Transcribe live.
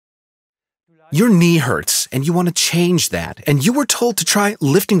Your knee hurts and you want to change that, and you were told to try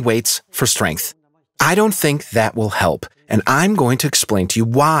lifting weights for strength. I don't think that will help, and I'm going to explain to you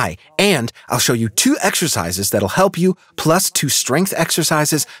why, and I'll show you 2 exercises that'll help you, plus 2 strength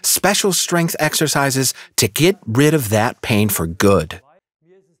exercises, special strength exercises, to get rid of that pain for good.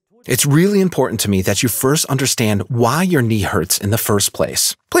 It's really important to me that you first understand why your knee hurts in the first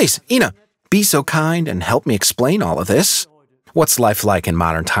place. Please, Ina, be so kind and help me explain all of this. What's life like in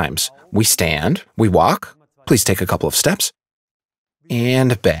modern times? We stand, we walk. Please take a couple of steps.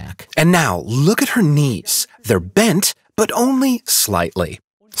 And back. And now, look at her knees. They're bent, but only slightly.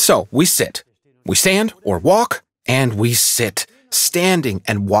 So, we sit. We stand or walk, and we sit. Standing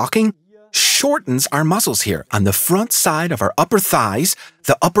and walking shortens our muscles here on the front side of our upper thighs,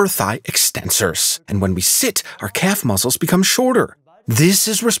 the upper thigh extensors. And when we sit, our calf muscles become shorter. This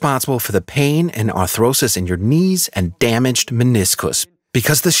is responsible for the pain and arthrosis in your knees and damaged meniscus,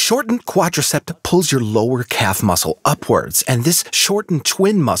 because the shortened quadricep pulls your lower calf muscle upwards, and this shortened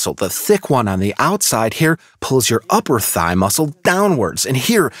twin muscle, the thick one on the outside here, pulls your upper thigh muscle downwards. And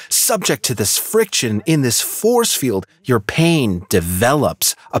here, subject to this friction in this force field, your pain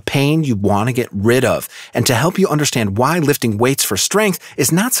develops, a pain you want to get rid of. And to help you understand why lifting weights for strength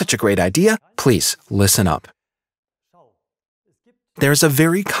is not such a great idea, please listen up. There's a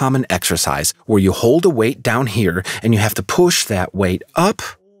very common exercise where you hold a weight down here and you have to push that weight up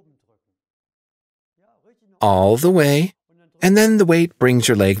all the way, and then the weight brings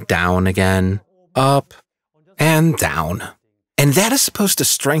your leg down again, up and down. And that is supposed to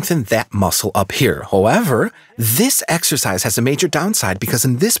strengthen that muscle up here. However, this exercise has a major downside because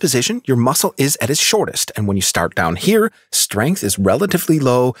in this position, your muscle is at its shortest. And when you start down here, strength is relatively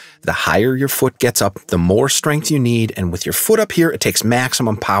low. The higher your foot gets up, the more strength you need. And with your foot up here, it takes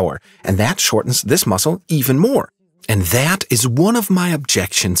maximum power. And that shortens this muscle even more. And that is one of my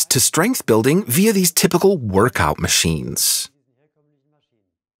objections to strength building via these typical workout machines.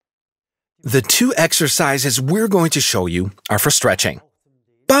 The 2 exercises we're going to show you are for stretching,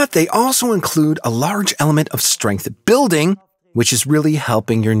 but they also include a large element of strength building, which is really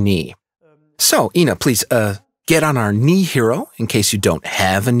helping your knee. So, Ina, please get on our knee hero in case you don't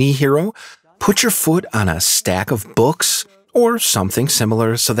have a knee hero. Put your foot on a stack of books or something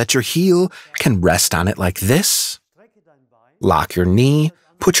similar so that your heel can rest on it like this. Lock your knee,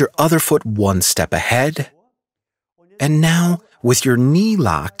 put your other foot 1 step ahead. And now, with your knee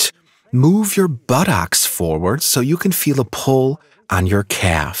locked, move your buttocks forward so you can feel a pull on your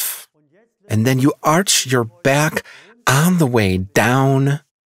calf. And then you arch your back on the way down.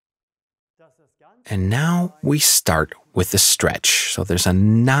 And now we start with the stretch. So there's a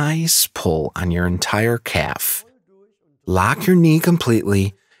nice pull on your entire calf. Lock your knee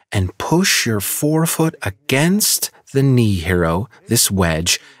completely and push your forefoot against the knee hero, this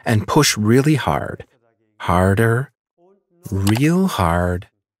wedge, and push really hard. Harder, real hard.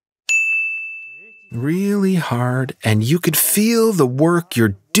 Really hard, and you could feel the work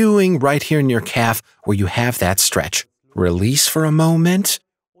you're doing right here in your calf where you have that stretch. Release for a moment,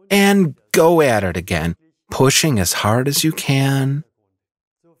 and go at it again, pushing as hard as you can,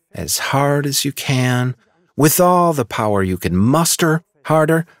 with all the power you can muster.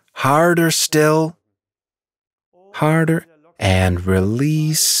 Harder, harder still, harder, and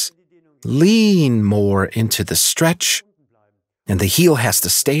release. Lean more into the stretch, and the heel has to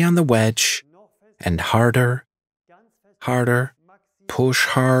stay on the wedge. And harder, harder, push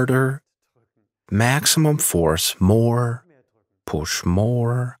harder, maximum force, more, push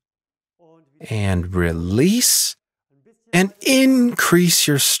more, and release, and increase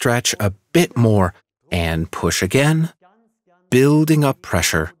your stretch a bit more, and push again, building up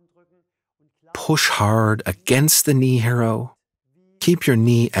pressure. Push hard against the knee hero. Keep your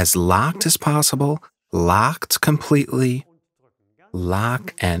knee as locked as possible, locked completely,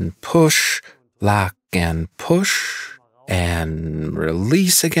 lock and push, lock and push, and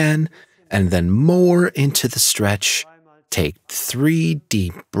release again, and then more into the stretch. Take 3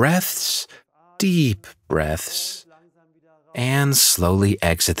 deep breaths, and slowly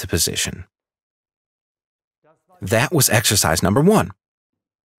exit the position. That was exercise number 1.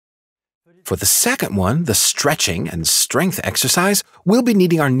 For the second one, the stretching and strength exercise, we'll be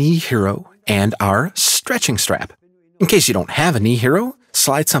needing our knee hero and our stretching strap. In case you don't have a knee hero,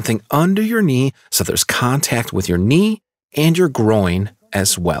 slide something under your knee so there's contact with your knee and your groin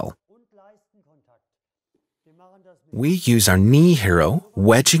as well. We use our knee hero,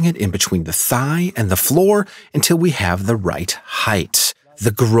 wedging it in between the thigh and the floor until we have the right height.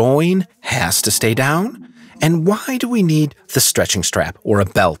 The groin has to stay down. And why do we need the stretching strap or a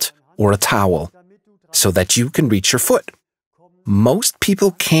belt or a towel? So that you can reach your foot. most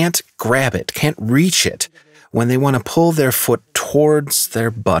people can't grab it, can't reach it when they want to pull their foot towards their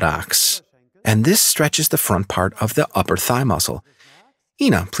buttocks. And this stretches the front part of the upper thigh muscle.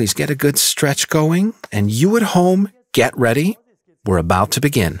 Ina, please get a good stretch going. And you at home, get ready. We're about to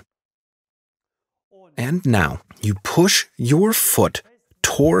begin. And now, you push your foot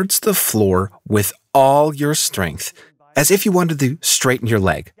towards the floor with all your strength, as if you wanted to straighten your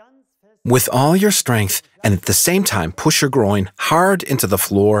leg. With all your strength, and at the same time, push your groin hard into the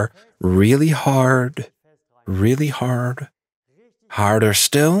floor, really hard, harder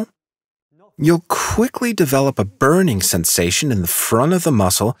still. You'll quickly develop a burning sensation in the front of the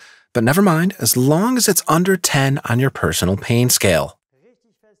muscle, but never mind, as long as it's under 10 on your personal pain scale.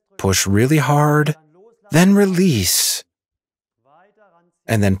 Push really hard, then release.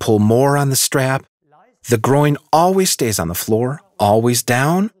 And then pull more on the strap. The groin always stays on the floor, always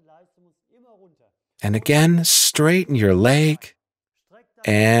down. And again, straighten your leg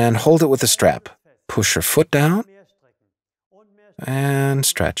and hold it with the strap. Push your foot down and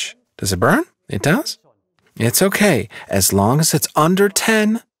stretch. Does it burn? It does? It's okay. As long as it's under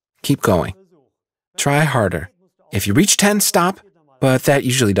 10, keep going. Try harder. If you reach 10, stop, but that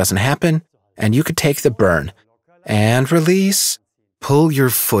usually doesn't happen, and you could take the burn. And release. Pull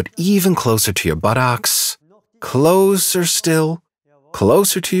your foot even closer to your buttocks. Closer still.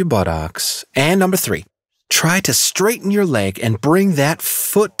 Closer to your buttocks. And number 3, try to straighten your leg and bring that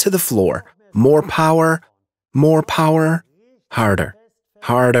foot to the floor. More power, harder,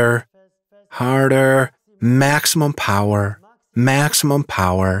 maximum power,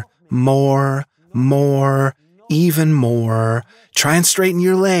 more, even more. Try and straighten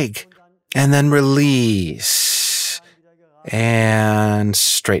your leg, and then release, and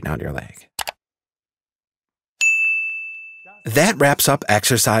straighten out your leg. That wraps up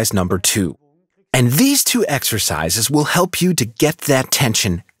exercise number 2. And these 2 exercises will help you to get that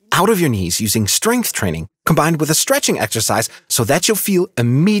tension out of your knees using strength training combined with a stretching exercise so that you'll feel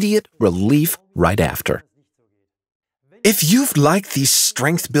immediate relief right after. If you've liked these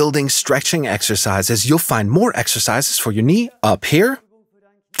strength-building stretching exercises, you'll find more exercises for your knee up here.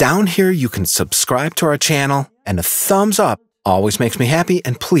 Down here, you can subscribe to our channel, and a thumbs up always makes me happy.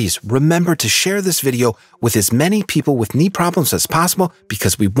 And please remember to share this video with as many people with knee problems as possible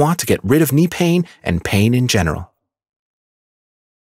because we want to get rid of knee pain and pain in general.